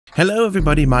Hello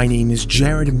everybody, my name is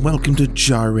Jared and welcome to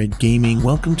Jared Gaming.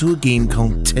 Welcome to a game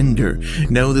called Tinder.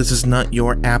 No, this is not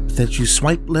your app that you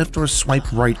swipe left or swipe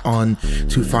right on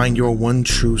to find your one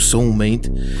true soulmate.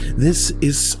 This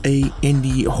is a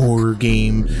indie horror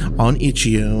game on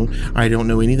itch.io. I don't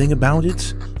know anything about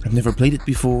it. I've never played it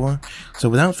before. So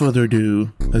without further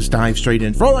ado, let's dive straight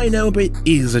in. For all I know, it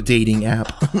is a dating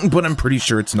app, but I'm pretty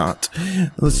sure it's not.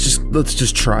 Let's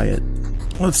just try it.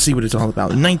 Let's see what it's all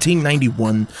about. In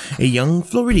 1991, a young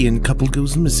Floridian couple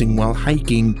goes missing while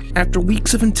hiking. After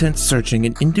weeks of intense searching,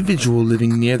 an individual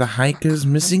living near the hiker's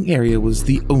missing area was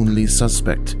the only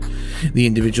suspect. The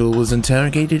individual was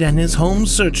interrogated and his home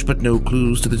searched, but no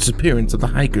clues to the disappearance of the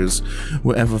hikers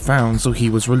were ever found, so he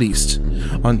was released.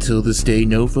 Until this day,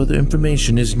 no further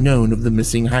information is known of the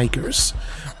missing hikers.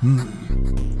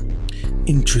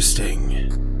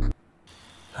 Interesting.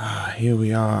 Here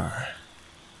we are.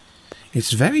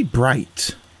 It's very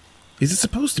bright. Is it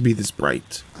supposed to be this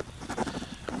bright?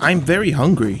 I'm very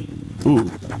hungry. Ooh,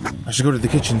 I should go to the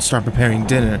kitchen and start preparing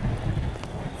dinner.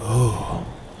 Oh,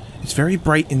 it's very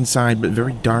bright inside, but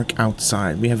very dark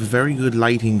outside. We have a very good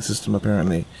lighting system,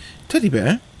 apparently. Teddy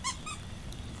bear?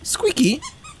 Squeaky?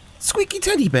 Squeaky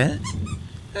teddy bear?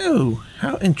 Oh,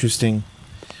 how interesting.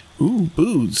 Ooh,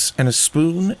 booze, and a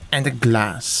spoon, and a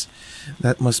glass.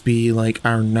 That must be like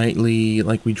our nightly,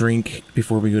 like we drink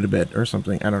before we go to bed or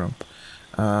something. I don't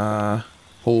know.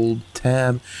 Hold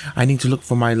tab. I need to look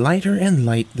for my lighter and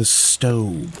light the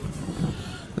stove.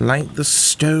 Light the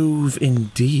stove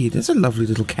indeed. It's a lovely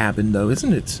little cabin though,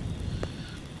 isn't it?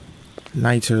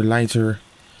 Lighter, lighter.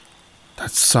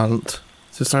 That's salt.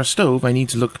 Is this our stove? I need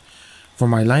to look for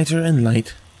my lighter and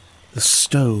light the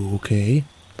stove, okay?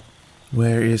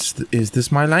 Where is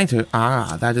this my lighter?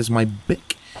 Ah, that is my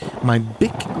Bic. My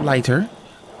Bic lighter.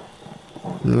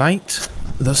 Light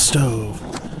the stove.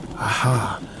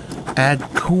 Aha. Add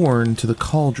corn to the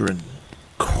cauldron.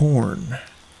 Corn.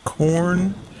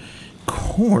 Corn.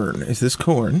 Corn. Is this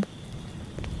corn?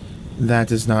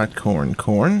 That is not corn.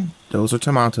 Corn? Those are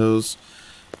tomatoes.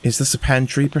 Is this a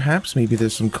pantry, perhaps? Maybe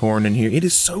there's some corn in here. It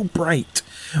is so bright.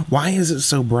 Why is it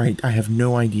so bright? I have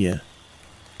no idea.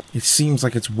 It seems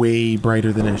like it's way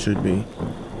brighter than it should be.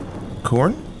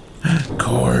 Corn?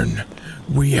 Corn.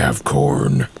 We have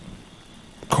corn.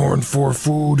 Corn for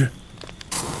food.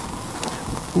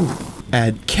 Ooh.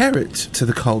 Add carrot to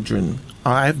the cauldron.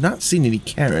 I have not seen any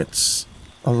carrots.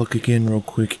 I'll look again real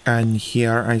quick, and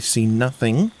here I see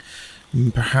nothing.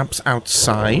 Perhaps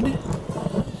outside.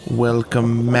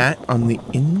 Welcome mat on the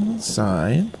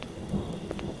inside.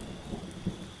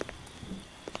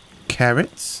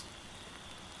 Carrots.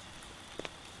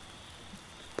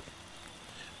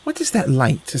 What is that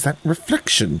light? Is that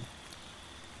reflection?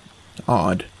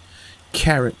 Odd.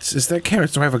 Carrots. Is there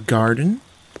carrots? Do I have a garden?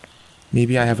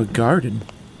 Maybe I have a garden.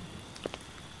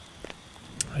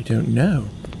 I don't know.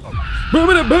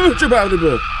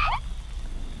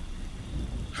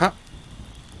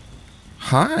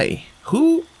 Hi.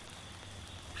 Who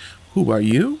are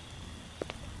you?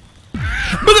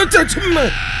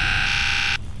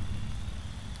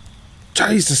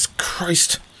 Jesus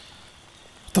Christ.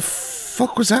 What the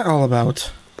fuck was that all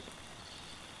about?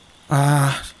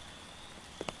 I'm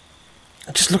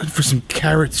just looking for some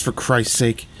carrots, for Christ's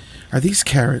sake. Are these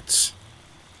carrots?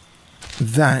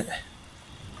 That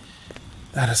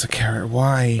is a carrot.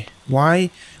 Why? Why?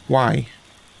 Why?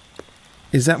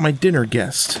 Is that my dinner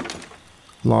guest?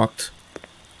 Locked.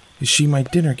 Is she my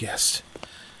dinner guest?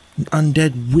 An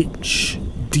undead witch.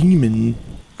 Demon.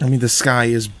 I mean, the sky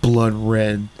is blood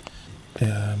red.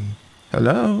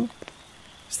 Hello?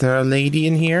 Is there a lady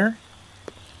in here?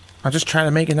 I'll just try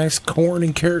to make a nice corn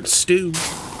and carrot stew.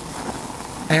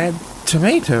 Add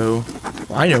tomato.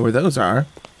 Well, I know where those are.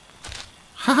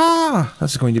 Haha!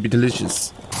 That's going to be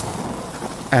delicious.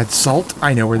 Add salt.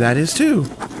 I know where that is too.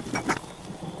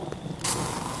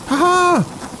 Haha!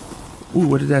 Ooh,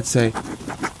 what did that say?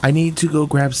 I need to go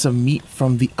grab some meat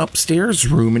from the upstairs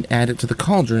room and add it to the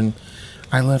cauldron.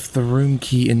 I left the room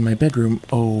key in my bedroom.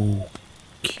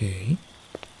 Okay.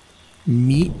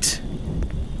 Meat.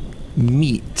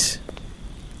 Meat.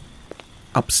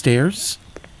 Upstairs.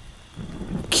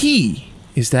 Key.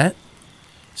 Is that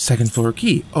second floor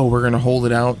key? Oh, we're gonna hold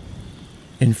it out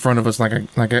in front of us like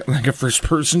a first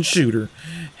person shooter.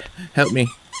 Help me.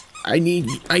 I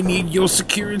need your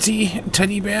security,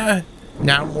 teddy bear.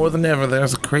 Now more than ever,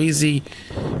 there's a crazy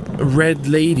red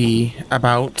lady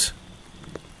about.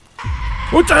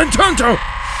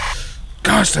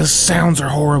 Gosh, those sounds are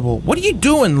horrible. What are you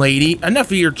doing, lady?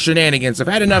 Enough of your shenanigans. I've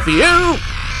had enough of you.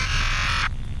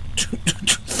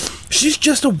 She's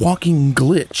just a walking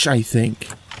glitch, I think.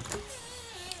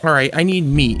 Alright, I need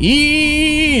meat.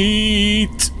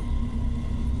 Eat!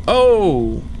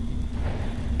 Oh!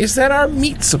 Is that our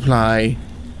meat supply?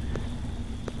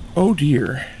 Oh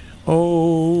dear.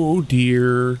 Oh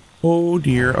dear. Oh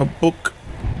dear. A book.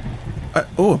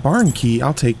 Oh, a barn key.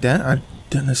 I'll take that. I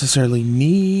don't necessarily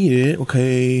need it.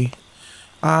 Okay.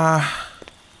 Hi.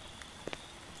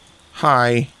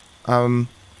 Oh.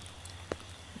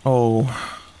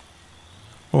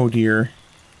 Oh dear.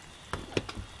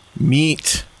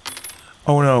 Meat.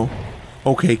 Oh no.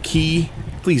 Okay, key.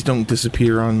 Please don't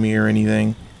disappear on me or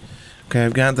anything. Okay,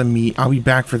 I've got the meat. I'll be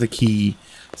back for the key,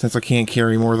 since I can't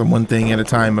carry more than one thing at a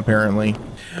time, apparently.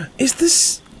 Is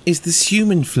this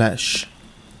human flesh?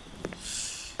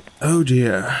 Oh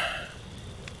dear.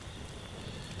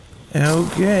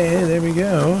 Okay, there we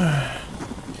go.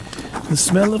 The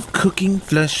smell of cooking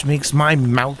flesh makes my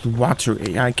mouth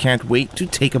watery. I can't wait to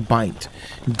take a bite.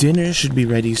 Dinner should be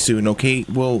ready soon. Okay,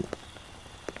 well,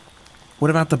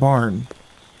 what about the barn?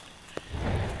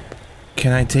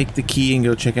 Can I take the key and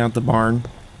go check out the barn?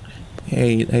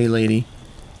 Hey lady.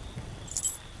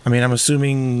 I mean, I'm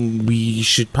assuming we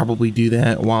should probably do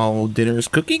that while dinner is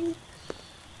cooking?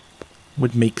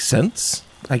 Would make sense,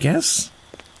 I guess.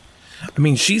 I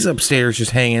mean, she's upstairs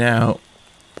just hanging out.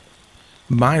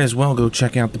 Might as well go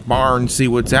check out the barn and see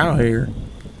what's out here.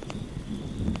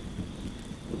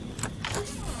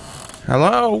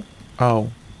 Hello?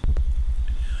 Oh.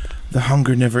 The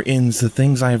hunger never ends. The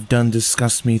things I have done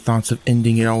disgust me. Thoughts of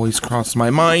ending it always cross my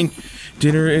mind.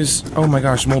 Dinner is... Oh my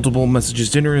gosh, multiple messages.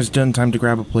 Dinner is done. Time to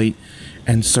grab a plate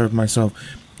and serve myself.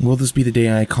 Will this be the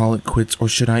day I call it quits, or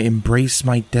should I embrace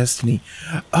my destiny?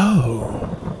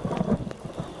 Oh.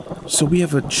 So we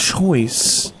have a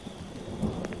choice.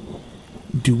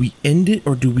 Do we end it,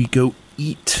 or do we go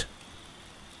eat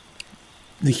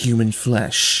the human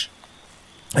flesh?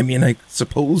 I mean, I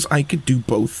suppose I could do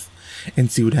both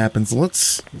and see what happens.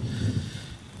 Let's...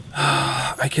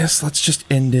 I guess let's just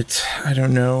end it. I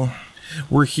don't know.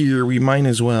 We're here. We might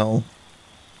as well.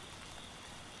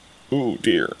 Oh,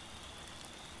 dear.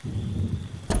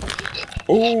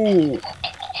 Oh!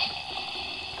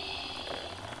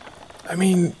 I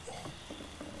mean...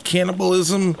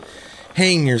 Cannibalism...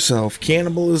 Hang yourself.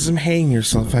 Cannibalism, hang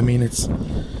yourself. I mean, it's a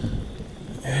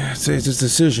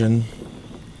decision.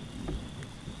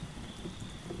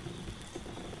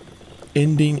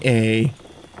 Ending A.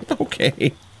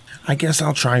 Okay. I guess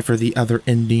I'll try for the other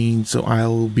ending, so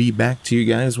I'll be back to you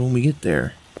guys when we get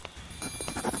there.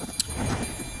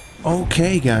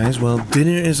 Okay, guys. Well,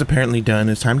 dinner is apparently done.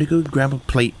 It's time to go grab a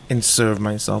plate and serve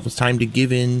myself. It's time to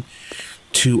give in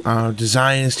to our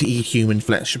desires to eat human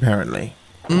flesh, apparently.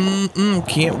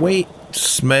 Can't wait.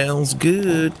 Smells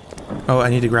good. Oh, I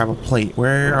need to grab a plate.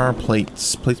 Where are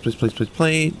plates?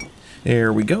 Plate.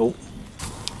 There we go.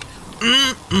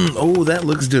 Oh, that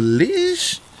looks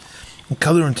delish. The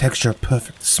color and texture are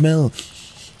perfect. The smell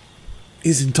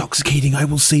is intoxicating. I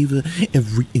will savor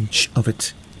every inch of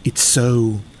it. It's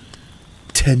so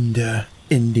tender.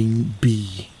 Ending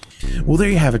B. Well, there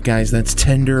you have it, guys. That's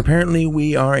tender. Apparently,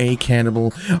 we are a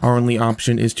cannibal. Our only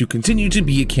option is to continue to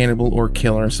be a cannibal or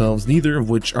kill ourselves, neither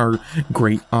of which are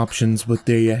great options, but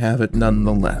there you have it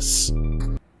nonetheless.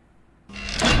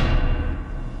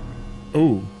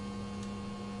 Oh.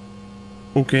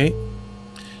 Okay.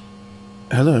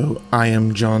 Hello, I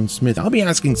am John Smith. I'll be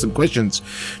asking some questions.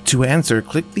 To answer,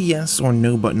 click the yes or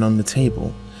no button on the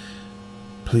table.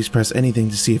 Please press anything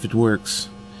to see if it works.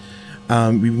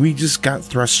 We just got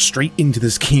thrust straight into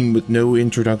this game with no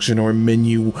introduction or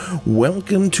menu.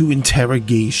 Welcome to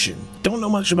Interrogation. Don't know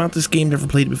much about this game, never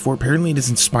played it before. Apparently it is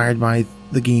inspired by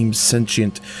the game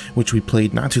Sentient, which we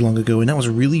played not too long ago, and that was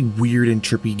a really weird and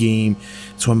trippy game.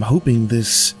 So I'm hoping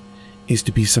this is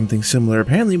to be something similar.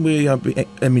 Apparently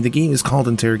the game is called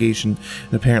Interrogation,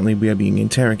 and apparently we are being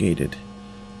interrogated.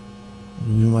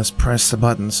 We must press the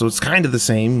button, so it's kind of the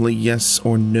same, like yes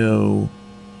or no.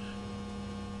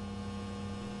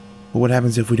 But what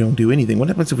happens if we don't do anything? What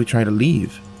happens if we try to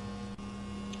leave?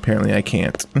 Apparently I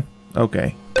can't.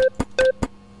 Okay.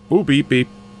 Oh, beep, beep.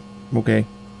 Okay.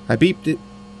 I beeped it.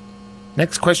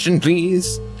 Next question,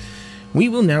 please. We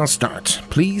will now start.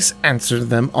 Please answer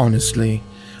them honestly.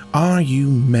 Are you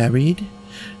married?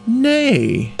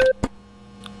 Nay.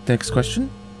 Next question.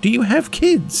 Do you have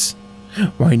kids?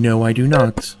 Why, no, I do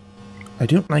not. I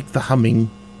don't like the humming.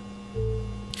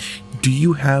 Do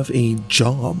you have a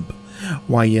job?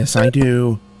 Why, yes, I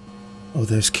do. Oh,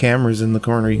 there's cameras in the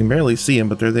corner. You can barely see them,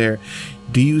 but they're there.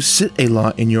 Do you sit a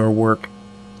lot in your work?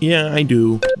 Yeah, I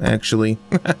do, actually.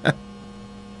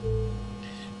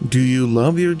 Do you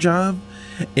love your job?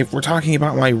 If we're talking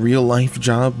about my real-life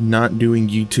job, not doing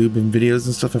YouTube and videos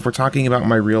and stuff, if we're talking about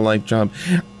my real-life job,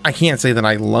 I can't say that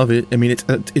I love it. I mean,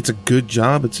 it's a good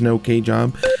job. It's an okay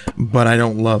job, but I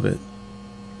don't love it.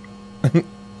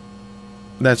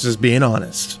 That's just being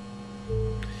honest.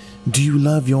 Do you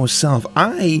love yourself?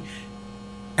 I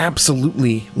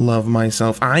absolutely love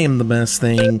myself. I am the best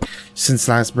thing since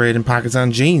sliced bread and pockets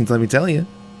on jeans, let me tell you.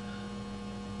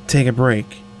 Take a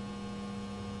break.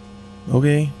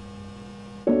 Okay.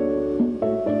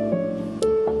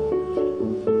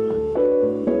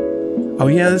 Oh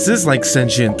yeah, this is like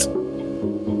sentient.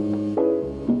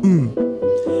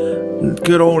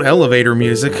 Good old elevator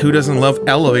music. Who doesn't love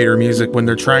elevator music when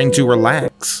they're trying to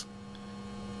relax?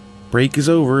 Break is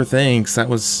over, thanks. I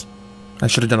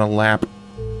should have done a lap.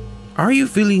 Are you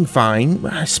feeling fine?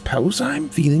 I suppose I'm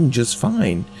feeling just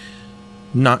fine.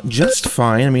 Not just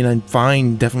fine. I mean, I'm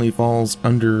fine definitely falls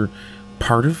under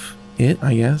part of it,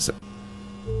 I guess.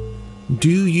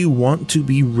 Do you want to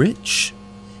be rich?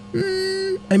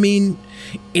 I mean,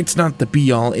 it's not the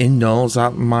be-all, end-all. It's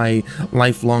not my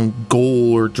lifelong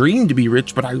goal or dream to be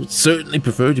rich, but I would certainly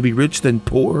prefer to be rich than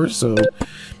poor, so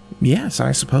yes,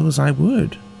 I suppose I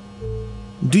would.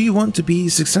 Do you want to be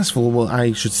successful? Well,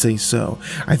 I should say so.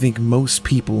 I think most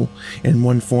people, in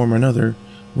one form or another,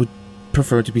 would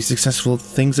prefer to be successful at the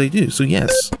things they do, so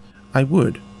yes, I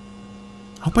would.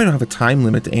 I hope I don't have a time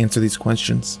limit to answer these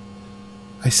questions.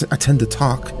 I tend to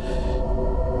talk.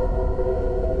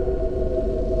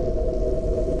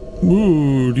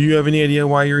 Ooh, do you have any idea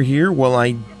why you're here? Well,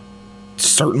 I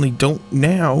certainly don't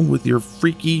now with your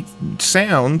freaky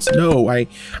sounds. No, I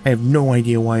have no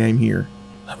idea why I'm here.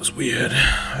 That was weird.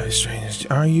 Very strange.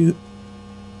 Are you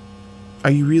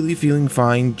really feeling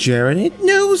fine, Jared? It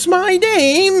knows my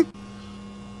name!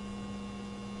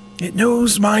 It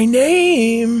knows my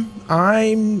name!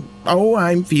 I'm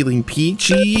feeling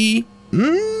peachy.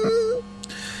 The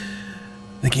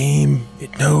game,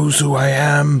 it knows who I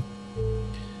am.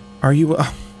 Are you...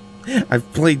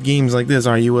 I've played games like this.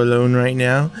 Are you alone right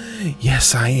now?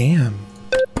 Yes, I am.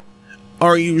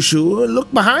 Are you sure?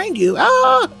 Look behind you.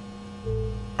 Ah!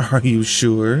 Are you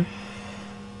sure?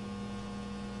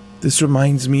 This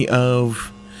reminds me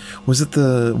of... Was it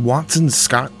the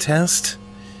Watson-Scott test?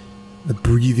 The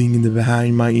breathing in the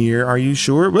behind my ear. Are you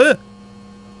sure?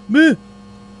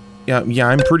 Yeah,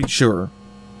 I'm pretty sure.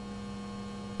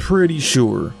 Pretty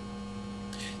sure.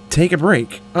 Take a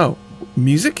break. Oh,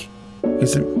 music?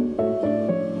 Is it?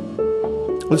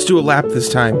 Let's do a lap this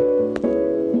time.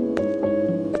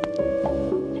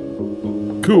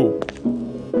 Cool.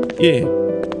 Yeah.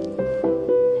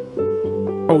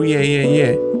 Oh,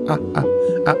 yeah.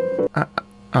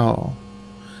 Oh.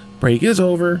 Break is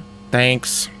over.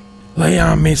 Thanks.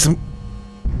 Leon made some...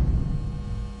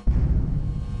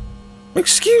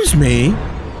 Excuse me?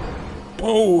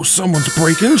 Oh, someone's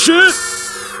breaking shit!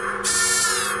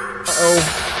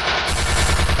 Uh-oh.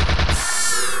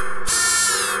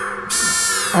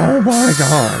 Oh my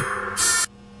god.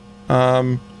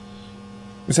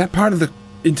 Is that part of the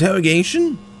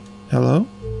interrogation? Hello?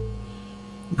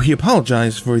 We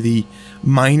apologize for the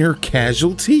minor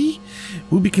casualty.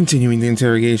 We'll be continuing the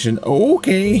interrogation.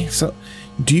 Okay, so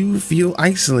do you feel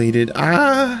isolated?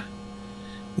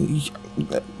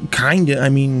 Kinda. I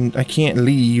mean, I can't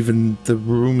leave and the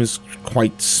room is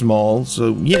quite small,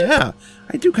 so yeah,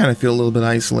 I do kind of feel a little bit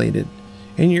isolated.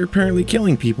 And you're apparently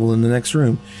killing people in the next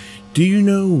room. Do you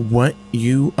know what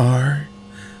you are?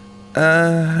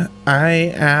 I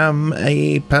am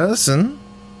a person.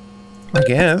 I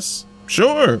guess.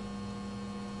 Sure.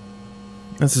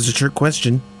 This is a trick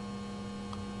question.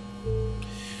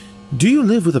 Do you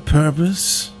live with a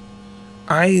purpose?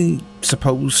 I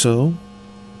suppose so.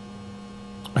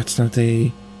 That's not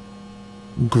a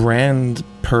grand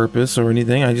purpose or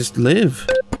anything. I just live.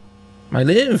 I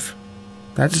live.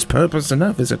 That's just purpose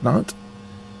enough, is it not?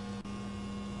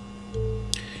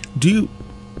 Do you...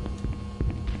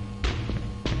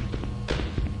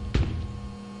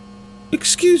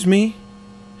 Excuse me.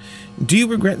 Do you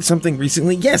regret something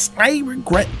recently? Yes, I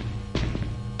regret...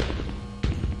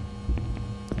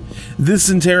 this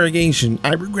interrogation.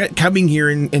 I regret coming here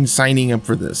and signing up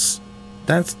for this.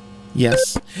 That's...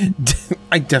 Yes.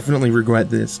 I definitely regret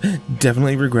this.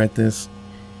 Definitely regret this.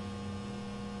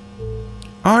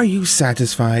 Are you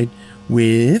satisfied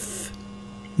with...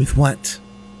 With what?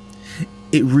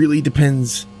 It really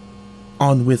depends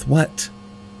on with what.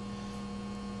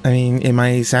 I mean, am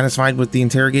I satisfied with the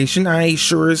interrogation? I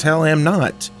sure as hell am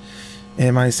not.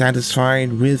 Am I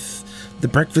satisfied with the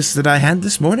breakfast that I had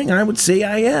this morning? I would say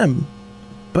I am.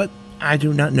 But I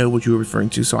do not know what you were referring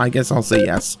to, so I guess I'll say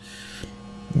yes.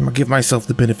 I'll give myself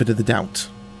the benefit of the doubt.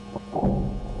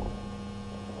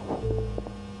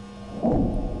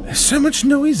 There's so much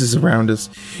noise is around us.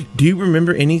 Do you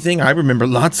remember anything? I remember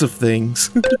lots of things.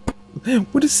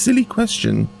 What a silly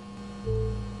question.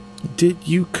 Did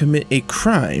you commit a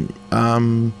crime?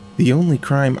 The only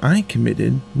crime I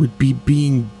committed would be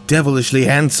being devilishly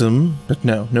handsome. But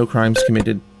no crimes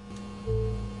committed.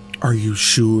 Are you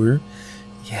sure?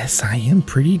 Yes, I am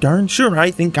pretty darn sure.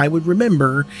 I think I would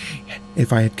remember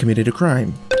if I had committed a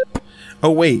crime.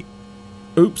 Oh, wait.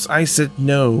 Oops, I said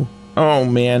no. Oh,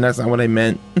 man, that's not what I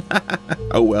meant.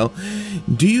 Oh, well.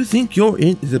 Do you think you're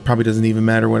in... It probably doesn't even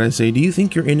matter what I say. Do you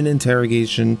think you're in an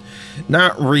interrogation?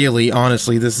 Not really,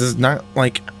 honestly. This is not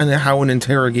like how an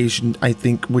interrogation, I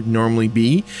think, would normally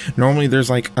be. Normally, there's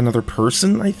like another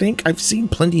person, I think. I've seen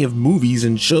plenty of movies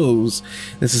and shows.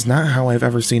 This is not how I've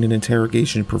ever seen an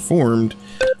interrogation performed.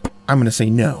 I'm gonna say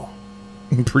no.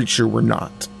 I'm pretty sure we're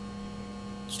not.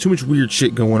 There's too much weird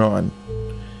shit going on.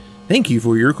 Thank you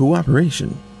for your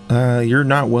cooperation. You're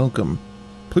not welcome.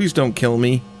 Please don't kill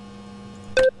me.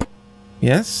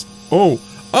 Yes? Oh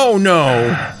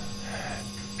no!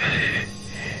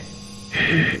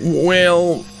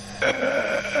 Well,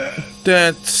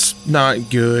 that's not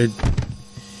good.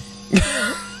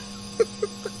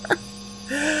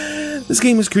 This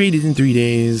game was created in 3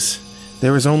 days.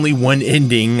 There was only one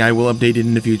ending. I will update it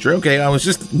in the future. Okay, I was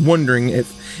just wondering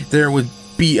if there would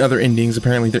be other endings.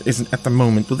 Apparently there isn't at the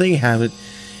moment. Well, there you have it.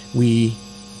 We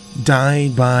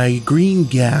died by green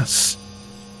gas.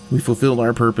 We fulfilled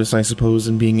our purpose, I suppose,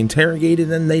 in being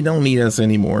interrogated, and they don't need us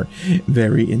anymore.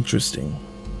 Very interesting.